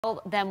Tell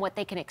them what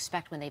they can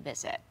expect when they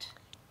visit.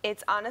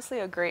 It's honestly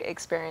a great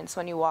experience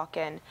when you walk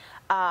in.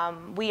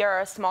 We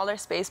are a smaller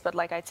space, but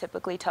like I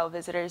typically tell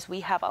visitors,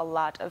 we have a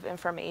lot of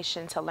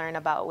information to learn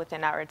about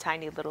within our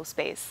tiny little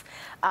space.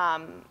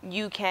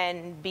 You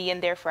can be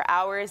in there for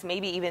hours,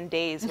 maybe even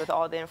days, with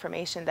all the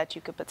information that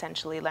you could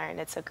potentially learn.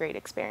 It's a great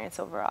experience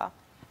overall.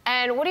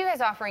 And what are you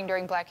guys offering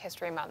during Black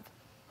History Month?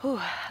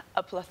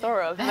 A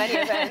plethora of many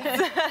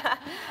events.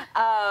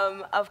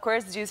 Of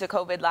course, due to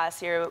COVID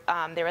last year,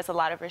 there was a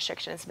lot of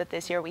restrictions, but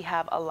this year we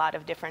have a lot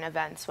of different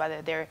events,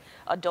 whether they're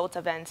adult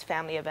events,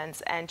 family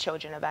events, and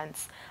children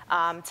events.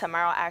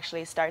 Tomorrow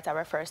actually starts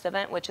our first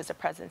event, which is a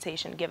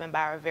presentation given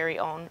by our very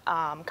own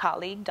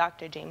colleague,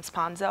 Dr. James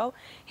Ponzo.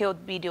 He'll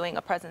be doing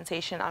a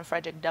presentation on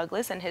Frederick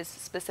Douglass and his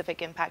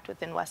specific impact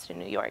within Western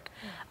New York.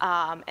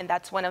 And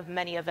that's one of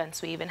many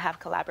events. We even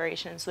have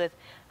collaborations with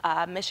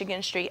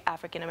Michigan Street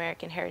African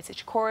American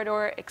Heritage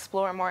Corridor,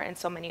 Explore More, and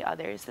so many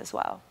others as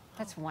well.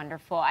 That's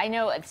wonderful. I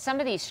know some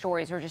of these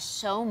stories are just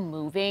so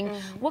moving.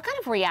 What kind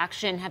of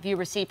reaction have you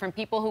received from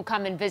people who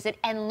come and visit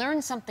and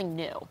learn something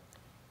new?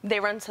 They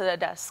run to the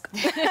desk.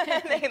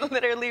 They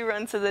literally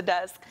run to the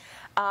desk.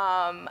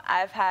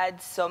 I've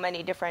had so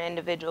many different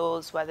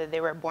individuals, whether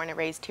they were born and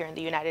raised here in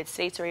the United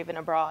States or even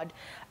abroad.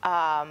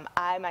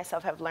 I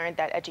myself have learned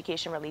that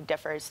education really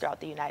differs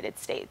throughout the United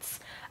States.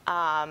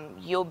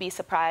 You'll be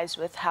surprised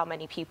with how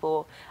many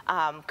people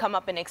come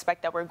up and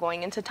expect that we're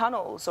going into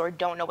tunnels or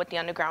don't know what the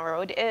Underground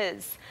Railroad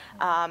is,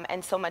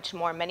 and so much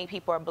more. Many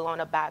people are blown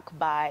aback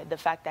by the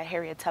fact that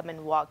Harriet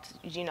Tubman walked,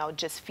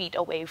 just feet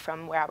away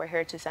from where our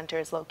Heritage Center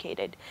is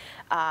located,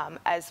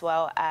 as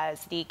well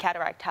as the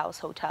Cataract House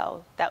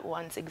Hotel that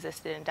once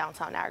existed in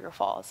downtown Niagara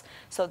Falls.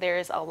 So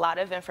there's a lot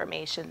of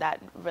information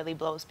that really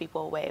blows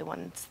people away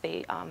once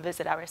they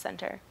visit our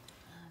center.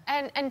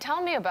 And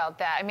tell me about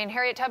that. I mean,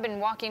 Harriet Tubman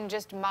walking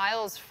just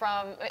miles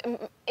from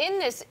in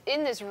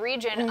this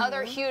region.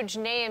 Other huge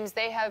names,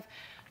 they have,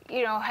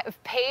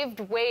 have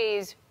paved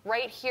ways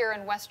right here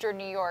in Western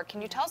New York.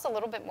 Can you tell us a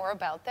little bit more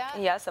about that?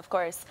 Yes, of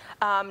course.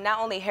 Not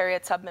only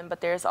Harriet Tubman, but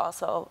there's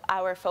also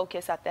our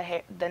focus at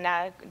the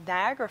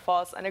Niagara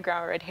Falls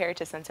Underground Railroad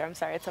Heritage Center. I'm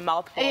sorry, it's a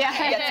mouthful. Yeah,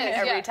 I get to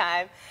it every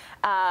time.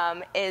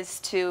 Is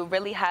to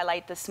really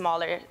highlight the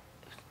smaller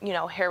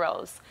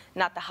heroes,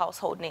 not the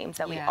household names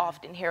that we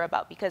often hear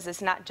about, because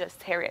it's not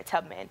just Harriet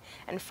Tubman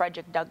and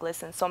Frederick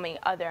Douglass and so many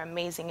other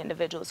amazing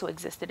individuals who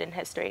existed in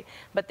history,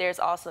 but there's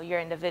also your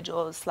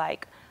individuals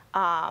like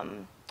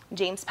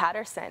James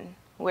Patterson,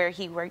 where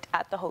he worked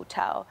at the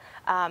hotel,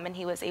 and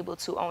he was able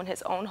to own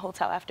his own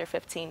hotel after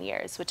 15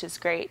 years, which is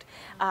great.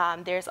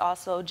 There's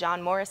also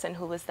John Morrison,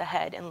 who was the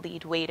head and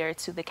lead waiter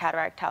to the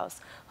Cataract House,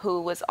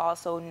 who was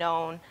also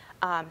known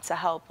to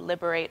help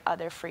liberate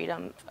other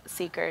freedom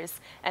seekers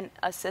and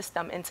assist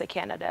them into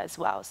Canada as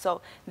well.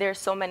 So there's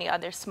so many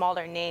other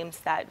smaller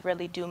names that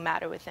really do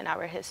matter within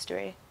our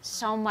history.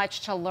 So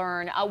much to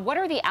learn. What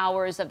are the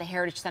hours of the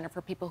Heritage Center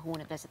for people who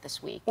want to visit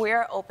this week?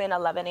 We're open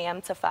 11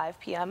 a.m. to 5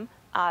 p.m.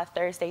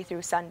 Thursday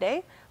through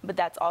Sunday, but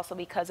that's also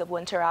because of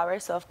winter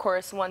hours. So of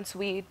course, once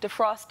we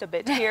defrost a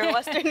bit here in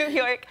Western New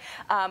York,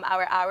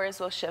 our hours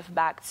will shift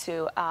back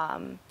to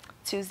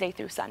Tuesday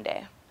through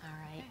Sunday.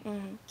 All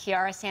right.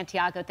 Kiara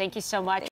Santiago, thank you so much.